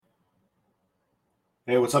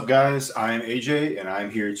Hey, what's up, guys? I'm AJ, and I'm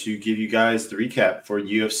here to give you guys the recap for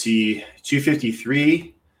UFC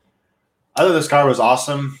 253. I thought this card was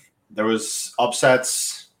awesome. There was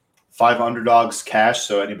upsets, five underdogs cash.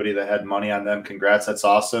 So anybody that had money on them, congrats, that's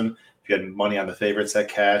awesome. If you had money on the favorites that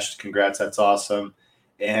cashed, congrats, that's awesome.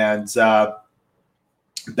 And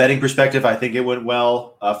betting perspective, I think it went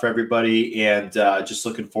well for everybody, and just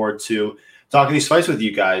looking forward to talking these fights with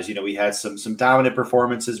you guys. You know, we had some dominant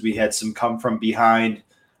performances, we had some come from behind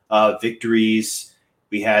victories,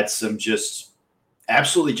 we had some just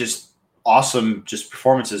absolutely just awesome just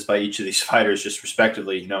performances by each of these fighters, just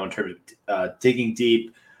respectively. You know, in terms of digging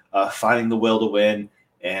deep, finding the will to win,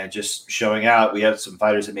 and just showing out. We had some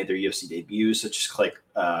fighters that made their UFC debuts, such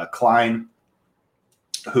as Klein,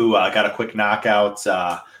 who got a quick knockout.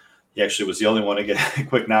 He actually was the only one to get a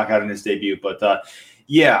quick knockout in his debut. But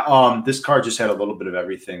this card just had a little bit of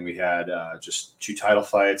everything. We had just two title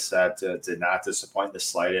fights that did not disappoint the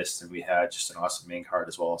slightest, and we had just an awesome main card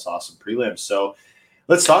as well as awesome prelims. So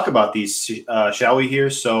let's talk about these, shall we here?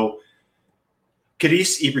 So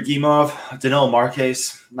Kadis Ibragimov, Danilo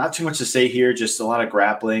Marques, not too much to say here, just a lot of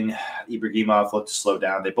grappling. Ibragimov looked to slow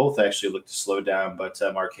down. They both actually looked to slow down, but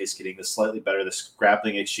Marques getting the slightly better. This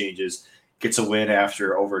grappling exchanges, gets a win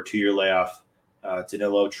after over a 2-year layoff.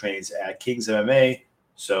 Danilo trains at King's MMA,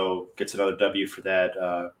 so gets another W for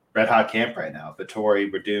that red hot camp right now.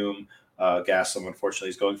 Vittori, Verdum, Gaslam, unfortunately,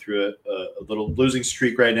 is going through a little losing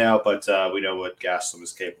streak right now, but we know what Gaslam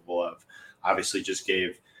is capable of. Obviously, just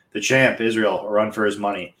gave the champ, Israel, a run for his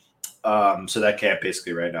money. So that camp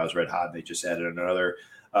basically right now is red hot. They just added another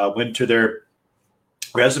win to their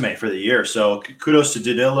resume for the year. So kudos to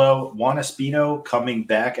Danilo. Juan Espino coming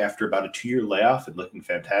back after about a 2-year layoff and looking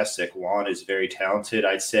fantastic. Juan is very talented,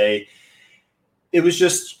 I'd say. It was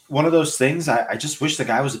just one of those things. I just wish the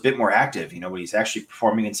guy was a bit more active. You know, when he's actually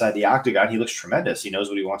performing inside the octagon, he looks tremendous. He knows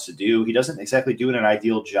what he wants to do. He doesn't exactly do an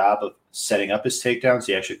ideal job of setting up his takedowns.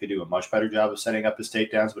 He actually could do a much better job of setting up his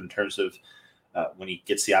takedowns. But in terms of when he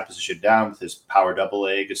gets the opposition down with his power double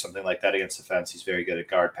leg or something like that against the fence, he's very good at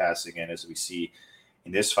guard passing. And as we see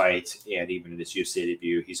in this fight and even in his UFC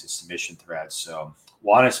debut, he's a submission threat. So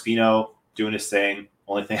Juan Espino doing his thing.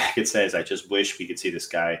 Only thing I could say is I just wish we could see this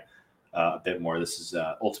guy a bit more. This is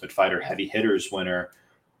Ultimate Fighter Heavy Hitters winner,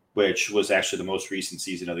 which was actually the most recent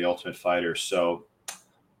season of the Ultimate Fighter. So,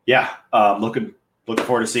 yeah, looking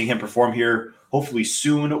forward to seeing him perform here. Hopefully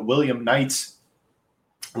soon. William Knight,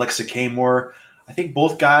 Alexa Kamor. I think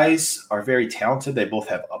both guys are very talented. They both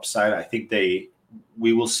have upside. I think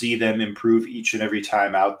we will see them improve each and every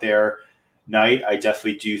time out there. Knight, I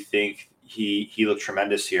definitely do think he looked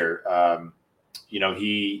tremendous here. You know,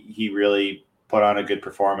 he really put on a good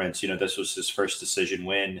performance. You know, this was his first decision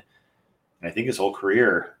win, and I think his whole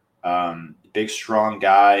career. Big, strong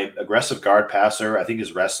guy, aggressive guard passer. I think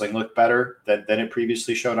his wrestling looked better than it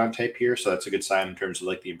previously showed on tape here. So that's a good sign in terms of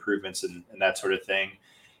like the improvements and that sort of thing.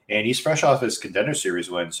 And he's fresh off his Contender Series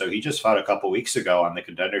win. So he just fought a couple weeks ago on the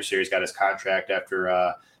Contender Series, got his contract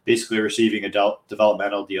after basically receiving a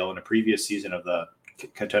developmental deal in a previous season of the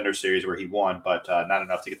Contender Series where he won, but not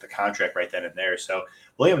enough to get the contract right then and there. So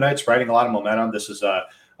William Knight's riding a lot of momentum. This is a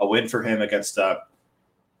win for him against a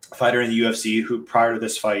fighter in the UFC who prior to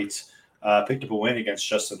this fight picked up a win against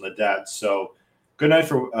Justin Ledet. So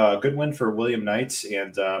good win for William Knight,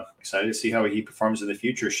 and excited to see how he performs in the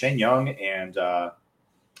future. Shane Young and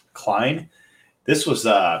Klein. This was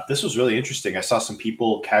really interesting. I saw some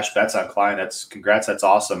people cash bets on Klein. Congrats. That's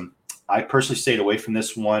awesome. I personally stayed away from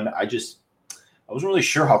this one. I wasn't really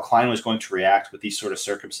sure how Klein was going to react with these sort of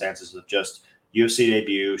circumstances of just UFC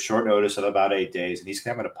debut, short notice of about 8 days, and he's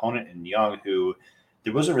going to have an opponent in Young who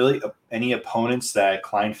there wasn't really any opponents that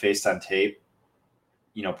Klein faced on tape,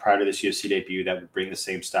 you know, prior to this UFC debut that would bring the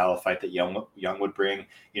same style of fight that Young would bring.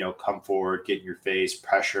 You know, come forward, get in your face,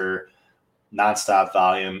 pressure, nonstop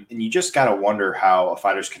volume, and you just got to wonder how a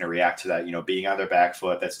fighter's going to react to that. You know, being on their back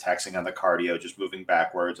foot, that's taxing on the cardio, just moving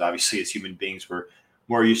backwards. Obviously, as human beings, we're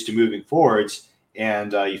more used to moving forwards.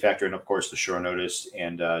 And you factor in, of course, the short notice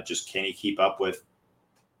and just can he keep up with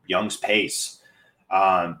Young's pace?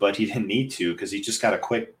 But he didn't need to because he just got a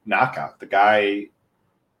quick knockout. The guy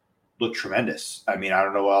looked tremendous. I mean, I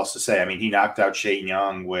don't know what else to say. I mean, he knocked out Shane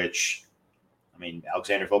Young, which, I mean,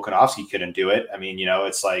 Alexander Volkanovski couldn't do it. I mean, you know,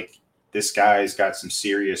 it's like this guy's got some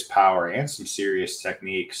serious power and some serious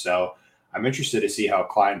technique. So I'm interested to see how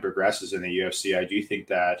Klein progresses in the UFC. I do think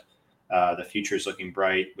that the future is looking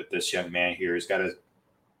bright with this young man here. He's got a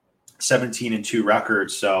 17-2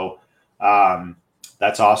 record, so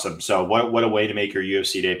that's awesome. So what a way to make your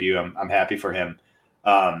UFC debut. I'm happy for him.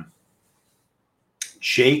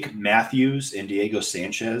 Jake Matthews and Diego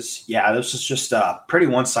Sanchez. Yeah, this was just a pretty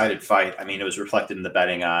one-sided fight. I mean, it was reflected in the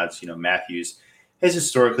betting odds. Matthews has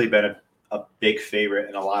historically been a big favorite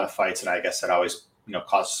in a lot of fights, and I guess that always,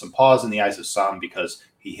 causes some pause in the eyes of some because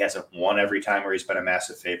he hasn't won every time where he's been a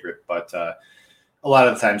massive favorite. But a lot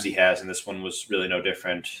of the times he has, and this one was really no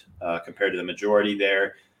different compared to the majority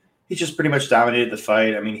there. He just pretty much dominated the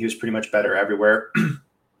fight. I mean, he was pretty much better everywhere.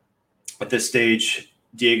 At this stage,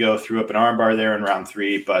 Diego threw up an armbar there in round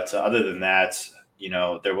 3, but other than that,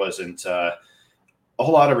 there wasn't a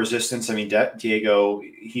whole lot of resistance. I mean, Diego,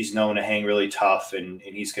 he's known to hang really tough, and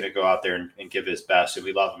he's going to go out there and give his best, and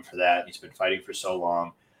we love him for that. He's been fighting for so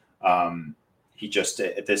long. He just,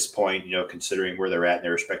 at this point, considering where they're at in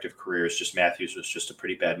their respective careers, just Matthews was just a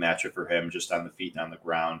pretty bad matchup for him, just on the feet and on the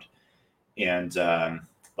ground. And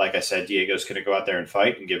like I said, Diego's going to go out there and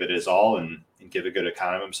fight and give it his all and give a good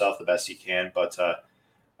account of himself the best he can. But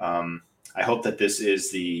I hope that this is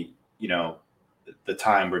the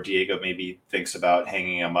time where Diego maybe thinks about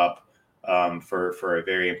hanging him up for a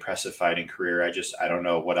very impressive fighting career. I don't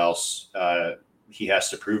know what else he has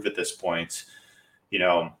to prove at this point.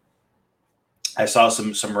 I saw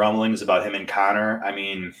some rumblings about him and Connor. I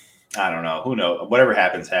mean, I don't know. Who knows? Whatever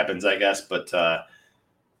happens, I guess. But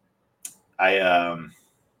I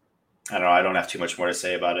don't know. I don't have too much more to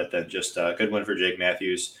say about it than just a good win for Jake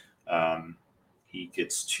Matthews. He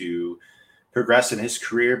gets to progress in his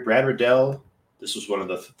career. Brad Riddell, this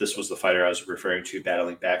was the fighter I was referring to,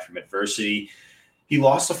 battling back from adversity. He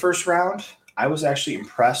lost the first round. I was actually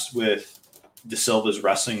impressed with De Silva's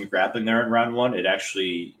wrestling and grappling there in round 1. It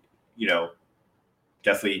actually,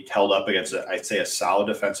 definitely held up against, I'd say, a solid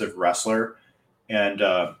defensive wrestler and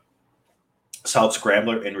solid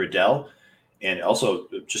scrambler in Riddell. And also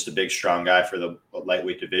just a big, strong guy for the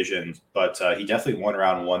lightweight division. But he definitely won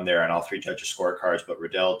round 1 there on all 3 judges' scorecards. But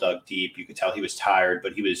Riddell dug deep. You could tell he was tired,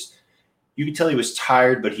 but he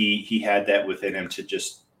had that within him to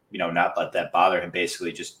just, not let that bother him.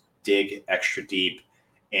 Basically, just dig extra deep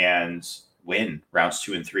and win rounds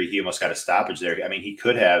 2 and 3. He almost got a stoppage there. I mean, he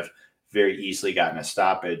could have very easily gotten a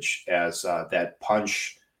stoppage as that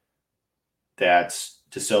punch that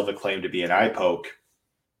De Silva claimed to be an eye poke,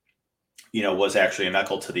 was actually a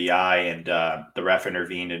knuckle to the eye, and the ref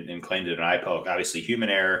intervened and claimed it an eye poke. Obviously, human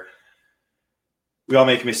error. We all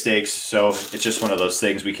make mistakes, so it's just one of those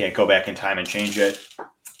things. We can't go back in time and change it.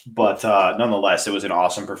 But nonetheless, it was an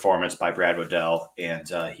awesome performance by Brad Riddell, and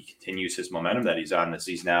he continues his momentum that he's on as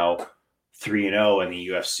he's now 3-0 in the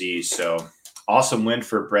UFC. So awesome win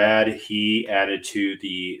for Brad. He added to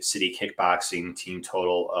the City Kickboxing team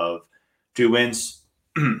total of 2 wins.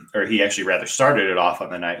 Or he actually rather started it off on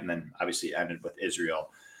the night and then obviously ended with Israel.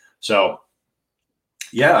 So,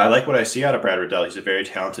 yeah, I like what I see out of Brad Riddell. He's a very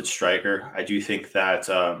talented striker. I do think that,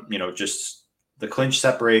 just the clinch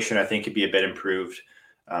separation, I think, could be a bit improved.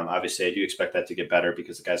 Obviously, I do expect that to get better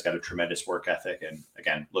because the guy's got a tremendous work ethic. And,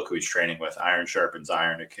 again, look who he's training with. Iron sharpens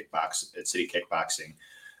iron at City Kickboxing.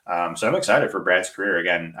 So I'm excited for Brad's career.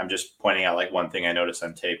 Again, I'm just pointing out one thing I noticed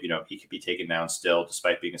on tape. He could be taken down still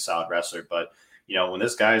despite being a solid wrestler. But when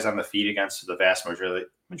this guy is on the feet against the vast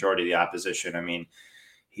majority of the opposition, I mean,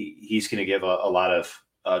 he's going to give a lot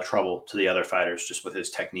of trouble to the other fighters just with his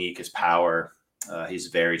technique, his power. He's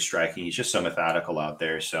very striking. He's just so methodical out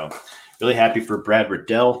there. So really happy for Brad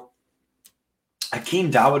Riddell.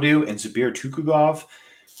 Hakeem Dawodu and Zubir Tukugov.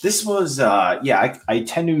 This was, I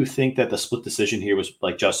tend to think that the split decision here was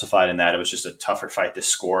justified in that it was just a tougher fight to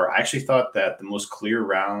score. I actually thought that the most clear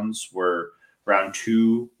rounds were round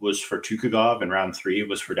 2 was for Tukugov and round 3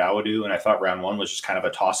 was for Dawodu. And I thought round 1 was just kind of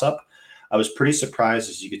a toss up. I was pretty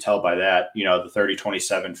surprised, as you could tell by that, the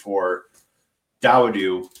 30-27 for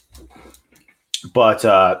Dawodu, but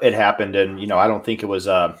it happened. And, I don't think it was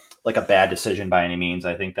a bad decision by any means.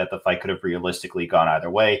 I think that the fight could have realistically gone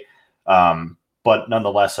either way. But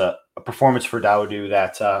nonetheless, a performance for Dawodu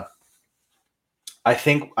that I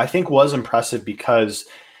think was impressive because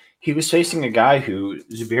he was facing a guy who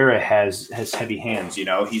Zubira has heavy hands.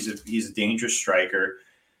 He's a dangerous striker.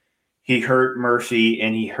 He hurt Murphy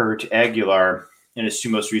and he hurt Aguilar in his 2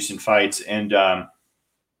 most recent fights. And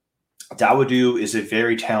Dawodu is a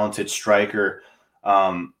very talented striker,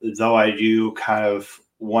 though I do kind of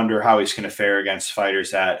wonder how he's going to fare against fighters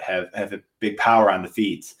that have a big power on the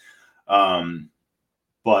feet.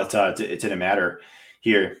 But it didn't matter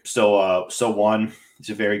here. Still won. He's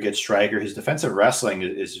a very good striker. His defensive wrestling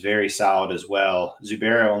is very solid as well.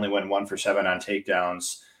 Zubira only went 1 for 7 on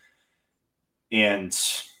takedowns. And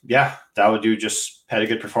yeah, Dawodu just had a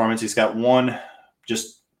good performance. He's got one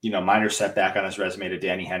just, minor setback on his resume to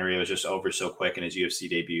Danny Henry. It was just over so quick in his UFC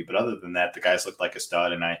debut. But other than that, the guys looked like a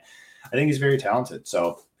stud. And I I think he's very talented.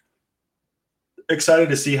 So excited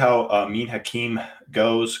to see how Amin Hakim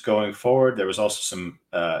goes going forward. There was also some,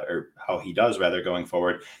 or how he does rather going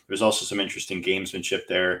forward. There was also some interesting gamesmanship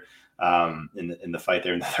there in the fight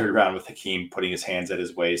there in the third round with Hakim putting his hands at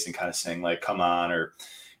his waist and kind of saying like, come on, or,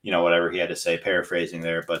 whatever he had to say, paraphrasing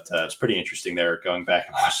there. But it's pretty interesting there going back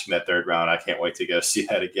and watching that third round. I can't wait to go see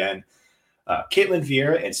that again. Caitlin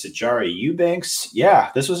Vieira and Sajara Eubanks.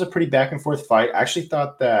 Yeah, this was a pretty back and forth fight. I actually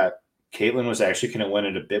thought that Caitlin was actually going to win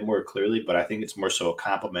it a bit more clearly, but I think it's more so a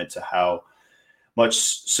compliment to how much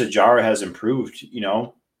Sajara has improved.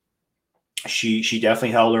 She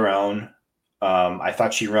definitely held her own. I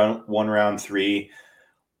thought she won round 3.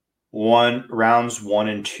 Rounds 1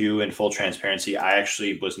 and 2 in full transparency. I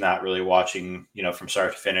actually was not really watching, from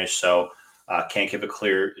start to finish, so can't give a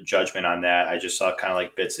clear judgment on that. I just saw kind of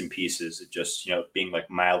like bits and pieces, just being like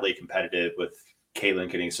mildly competitive with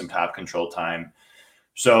Caitlin getting some top control time.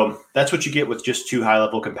 So that's what you get with just 2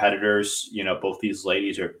 high-level competitors. Both these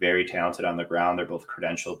ladies are very talented on the ground. They're both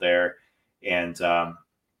credentialed there. And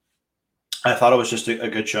I thought it was just a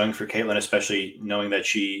good showing for Caitlin, especially knowing that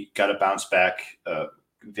she got a bounce back,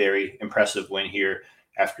 very impressive win here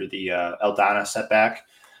after the Aldana setback.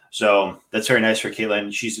 So that's very nice for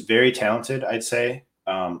Caitlin. She's very talented, I'd say,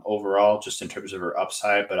 overall, just in terms of her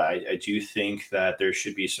upside. But I do think that there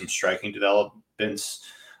should be some striking developments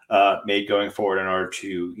made going forward in order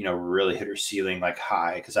to, really hit her ceiling like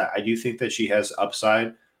high. Because I do think that she has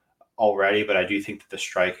upside already, but I do think that the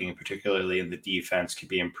striking, particularly in the defense, could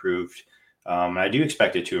be improved. And I do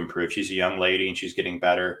expect it to improve. She's a young lady and she's getting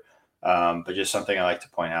better, but just something I like to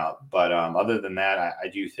point out. But other than that, I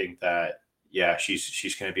do think that, yeah,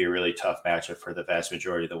 she's going to be a really tough matchup for the vast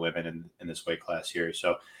majority of the women in this weight class here.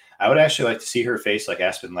 So I would actually like to see her face like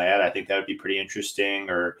Aspen Ladd. I think that would be pretty interesting.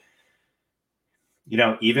 Or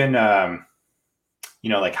even,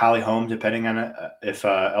 like Holly Holm, depending on if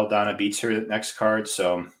Aldana beats her next card.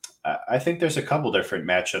 So I think there's a couple different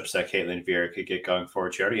matchups that Caitlin Vieira could get going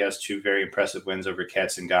forward. She already has 2 very impressive wins over Kat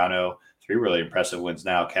Zingano, 3 really impressive wins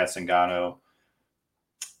now. Kat Zingano,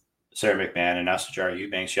 Sarah McMahon, and now Sajara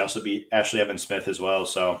Eubanks. She also beat Ashley Evans-Smith as well.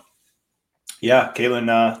 So, yeah, Caitlin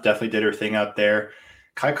definitely did her thing out there.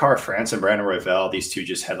 Kai Kara France and Brandon Royval, these 2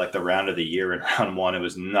 just had like the round of the year in round 1. It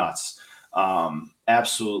was nuts.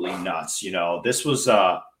 Absolutely nuts. This was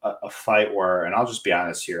a fight where, and I'll just be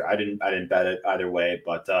honest here, I didn't bet it either way,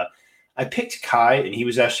 but I picked Kai, and he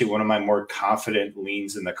was actually one of my more confident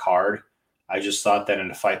leans in the card. I just thought that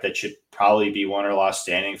in a fight that should probably be won or lost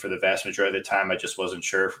standing for the vast majority of the time, I just wasn't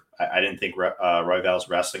sure. I didn't think Royval's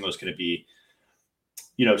wrestling was going to be,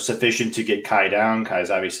 sufficient to get Kai down.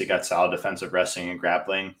 Kai's obviously got solid defensive wrestling and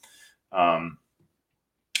grappling. On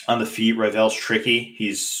the feet, Royval's tricky.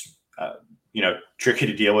 He's tricky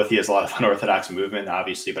to deal with. He has a lot of unorthodox movement,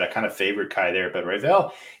 obviously, but I kind of favored Kai there. But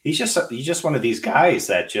Royval, he's just one of these guys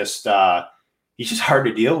that just he's just hard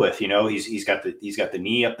to deal with. He's got the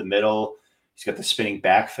knee up the middle. He's got the spinning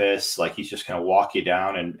back fist. Like, he's just going to walk you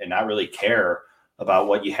down and not really care about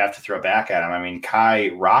what you have to throw back at him. I mean, Kai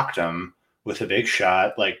rocked him with a big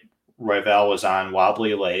shot. Like, Royval was on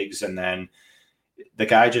wobbly legs, and then the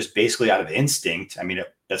guy just basically out of instinct, I mean,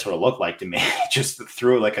 that's what it looked like to me, just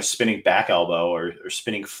threw like a spinning back elbow or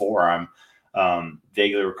spinning forearm,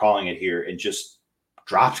 vaguely we're calling it here, and just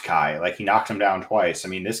dropped Kai. Like, he knocked him down twice. I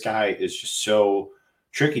mean, this guy is just so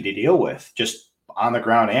tricky to deal with, just on the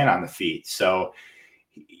ground and on the feet. So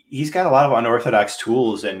he's got a lot of unorthodox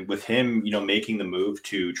tools, and with him, making the move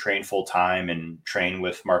to train full time and train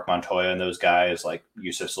with Mark Montoya and those guys like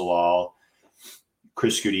Yusuf Zalal,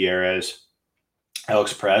 Chris Gutierrez,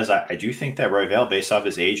 Alex Perez, I do think that Royval, based off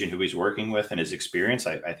his age and who he's working with and his experience,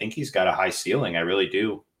 I think he's got a high ceiling. I really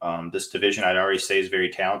do. This division, I'd already say, is very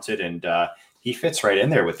talented, and he fits right in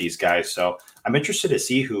there with these guys. So I'm interested to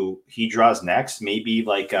see who he draws next. Maybe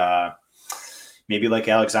like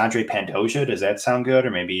Alexandre Pantoja. Does that sound good?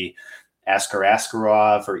 Or maybe Askar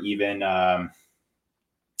Askarov, or even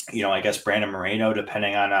I guess Brandon Moreno,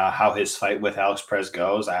 depending on how his fight with Alex Perez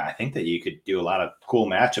goes. I think that you could do a lot of cool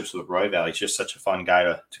matchups with Royval. He's just such a fun guy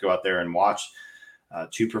to go out there and watch.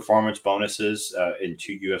 2 performance bonuses in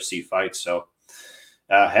 2 UFC fights. So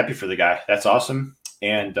happy for the guy. That's awesome.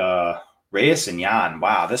 And Reyes and Jan,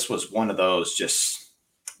 wow, this was one of those.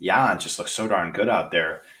 Jan just looks so darn good out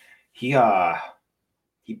there. He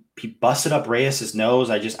busted up Reyes's nose.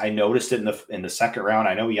 I noticed it in the second round.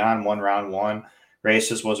 I know Jan won round 1. Reyes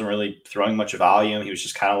just wasn't really throwing much volume. He was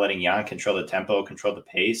just kind of letting Jan control the tempo, control the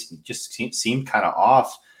pace. It just seemed kind of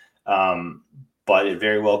off. But it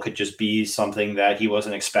very well could just be something that he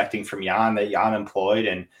wasn't expecting from Jan, that Jan employed,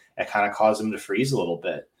 and it kind of caused him to freeze a little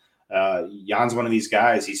bit. Jan's one of these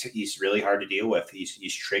guys. He's really hard to deal with.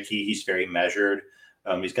 He's tricky. He's very measured.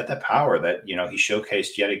 He's got that power that he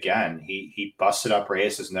showcased yet again. He busted up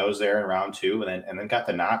Reyes' nose there in round 2, and then got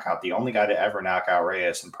the knockout. The only guy to ever knock out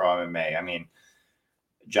Reyes in pro MMA. I mean,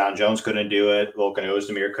 John Jones couldn't do it. Volkan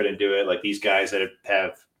Ozdemir couldn't do it. Like these guys that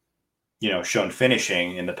have shown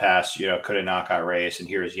finishing in the past, couldn't knock out Reyes. And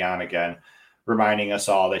here's Jan again, reminding us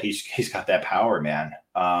all that he's got that power, man.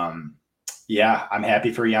 Yeah, I'm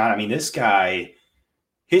happy for Jan. I mean, this guy,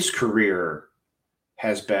 his career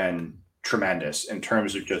has been tremendous in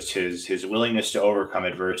terms of just his willingness to overcome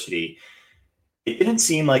adversity. It didn't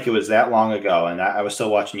seem like it was that long ago, and I was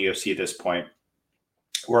still watching UFC at this point,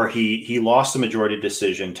 where he lost the majority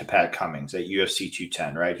decision to Pat Cummins at UFC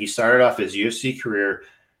 210, right? He started off his UFC career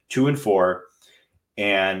 2-4,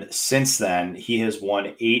 and since then he has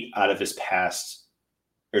won 9 out of his past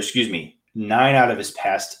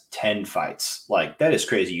 10 fights. Like, that is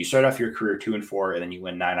crazy. You start off your career 2-4, and then you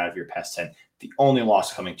win 9 out of your past 10. The only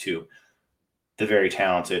loss coming to the very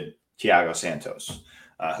talented Thiago Santos,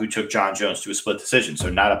 who took John Jones to a split decision. So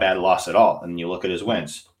not a bad loss at all. And you look at his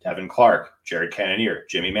wins: Devin Clark, Jared Cannonier,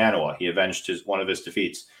 Jimmy Manuwa. He avenged one of his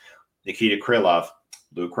defeats. Nikita Krylov,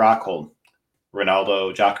 Luke Rockhold,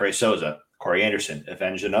 Ronaldo Jacare Souza, Corey Anderson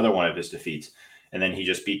avenged another one of his defeats. And then he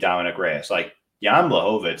just beat Dominic Reyes. Like, Jan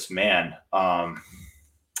Blachowicz, man,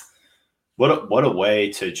 what a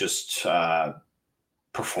way to just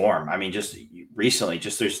perform. I mean, just recently,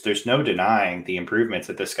 there's no denying the improvements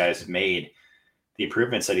that this guy's made. The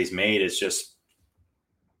improvements that he's made is just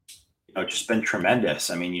been tremendous.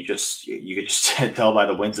 I mean, you could just tell by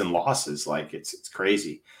the wins and losses. Like, it's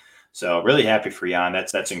crazy. So really happy for Jan.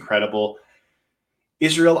 That's incredible.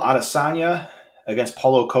 Israel Adesanya against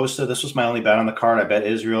Paulo Costa. This was my only bet on the card. I bet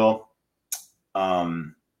Israel.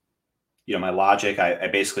 My logic, I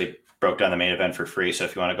basically broke down the main event for free. So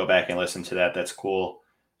if you want to go back and listen to that, that's cool.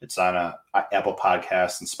 It's on Apple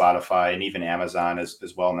Podcasts and Spotify and even Amazon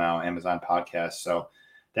as well now, Amazon Podcasts. So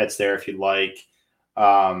that's there if you'd like.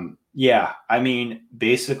 Yeah, I mean,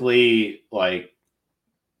 basically, like,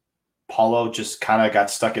 Paulo just kind of got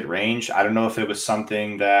stuck at range. I don't know if it was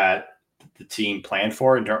something that the team planned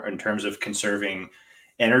for in terms of conserving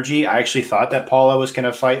energy. I actually thought that Paulo was going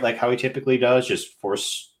to fight like how he typically does, just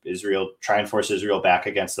try and force Israel back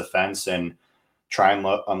against the fence and try and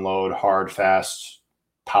unload hard, fast,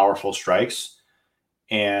 powerful strikes.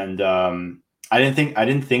 And I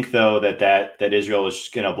didn't think though that Israel was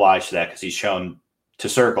going to oblige to that, because he's shown to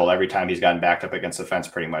circle every time he's gotten backed up against the fence,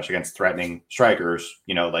 pretty much against threatening strikers,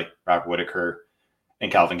 like Robert Whittaker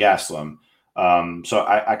and Calvin Gastelum. So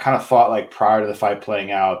I kind of thought, like, prior to the fight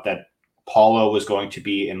playing out, that Paulo was going to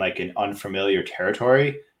be in like an unfamiliar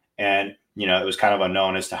territory, and it was kind of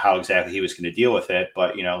unknown as to how exactly he was going to deal with it.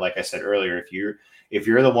 But like I said earlier, if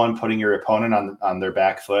you're the one putting your opponent on their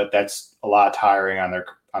back foot, that's a lot tiring on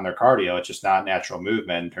their cardio. It's just not natural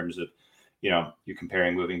movement in terms of you're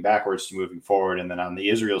comparing moving backwards to moving forward. And then on the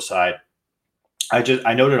Israel side,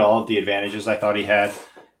 I noted all of the advantages I thought he had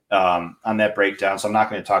on that breakdown, so I'm not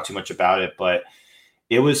going to talk too much about it. But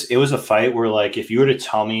it was a fight where, like, if you were to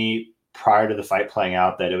tell me prior to the fight playing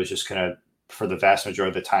out that it was just going to, for the vast majority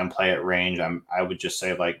of the time, play at range, I would just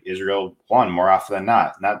say, like, Israel won more often than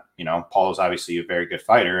not. Paulo's obviously a very good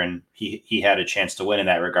fighter, and he had a chance to win in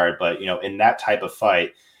that regard. But in that type of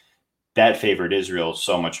fight, that favored Israel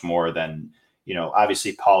so much more than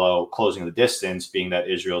obviously Paulo closing the distance. Being that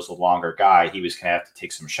Israel's a longer guy, he was going to have to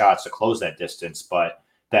take some shots to close that distance. But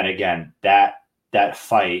then again, that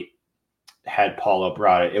fight, had Paulo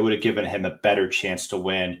brought it, it would have given him a better chance to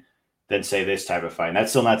win than, say, this type of fight. And that's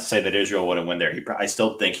still not to say that Israel wouldn't win there. I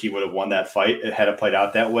still think he would have won that fight had it played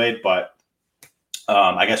out that way. But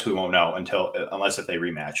I guess we won't know unless if they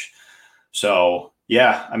rematch. So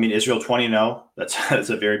yeah, I mean, Israel 20-0. That's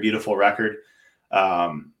a very beautiful record.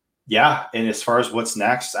 Yeah, and as far as what's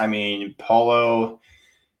next, I mean, Paulo.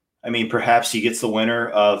 I mean, perhaps he gets the winner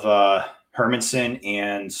of Hermanson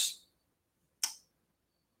and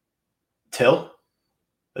Till.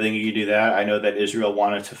 I think you could do that. I know that Israel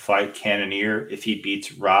wanted to fight Cannonier if he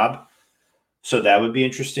beats Rob, so that would be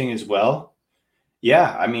interesting as well.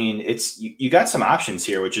 Yeah, I mean, you got some options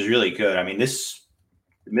here, which is really good. I mean, this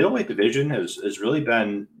middleweight division has really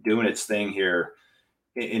been doing its thing here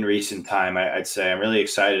in recent time. I'd say I'm really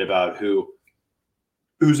excited about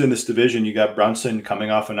who's in this division. You got Brunson coming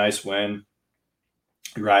off a nice win.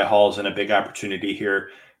 Uriah Hall's in a big opportunity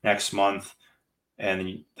here next month.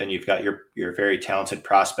 And then you've got your very talented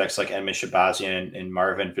prospects like Edmund Shabazian and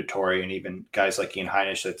Marvin Vittori, and even guys like Ian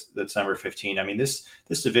Heinisch that's number 15. I mean, this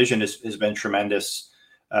division has been tremendous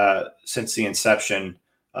since the inception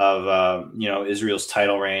Israel's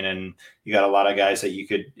title reign, and you got a lot of guys that you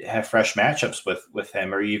could have fresh matchups with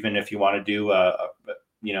him, or even if you want to do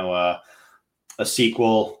a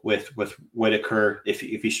sequel with Whitaker if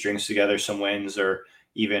he strings together some wins, or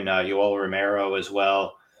even Yoel Romero as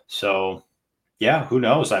well. So yeah, who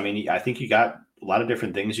knows? I mean, I think you got a lot of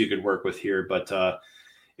different things you could work with here, but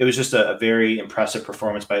it was just a very impressive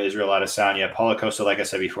performance by Israel Adesanya. Paulo Costa, like I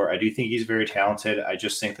said before, I do think he's very talented. I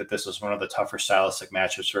just think that this was one of the tougher stylistic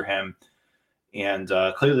matchups for him. And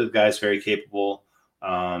clearly the guy's very capable.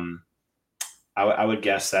 I would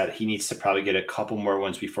guess that he needs to probably get a couple more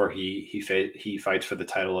wins before he fights for the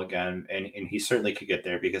title again. And he certainly could get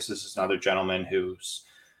there, because this is another gentleman who's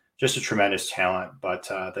just a tremendous talent. But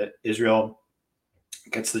that Israel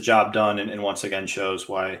gets the job done, and once again shows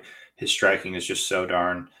why his striking is just so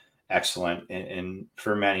darn excellent, and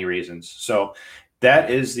for many reasons. So that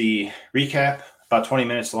is the recap, about 20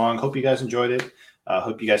 minutes long. Hope you guys enjoyed it.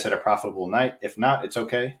 Hope you guys had a profitable night. If not, it's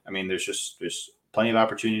okay. I mean, there's plenty of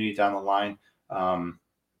opportunity down the line. I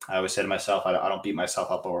always say to myself, I don't beat myself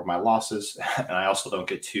up over my losses, and I also don't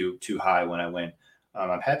get too high when I win.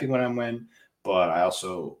 I'm happy when I win, but I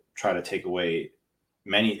also try to take away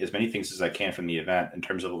as many things as I can from the event in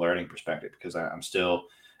terms of a learning perspective, because I'm still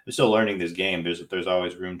learning this game. There's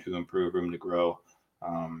always room to improve, room to grow,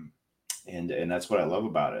 and that's what I love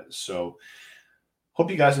about it. So hope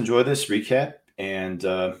you guys enjoy this recap, and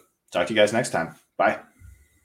talk to you guys next time. Bye.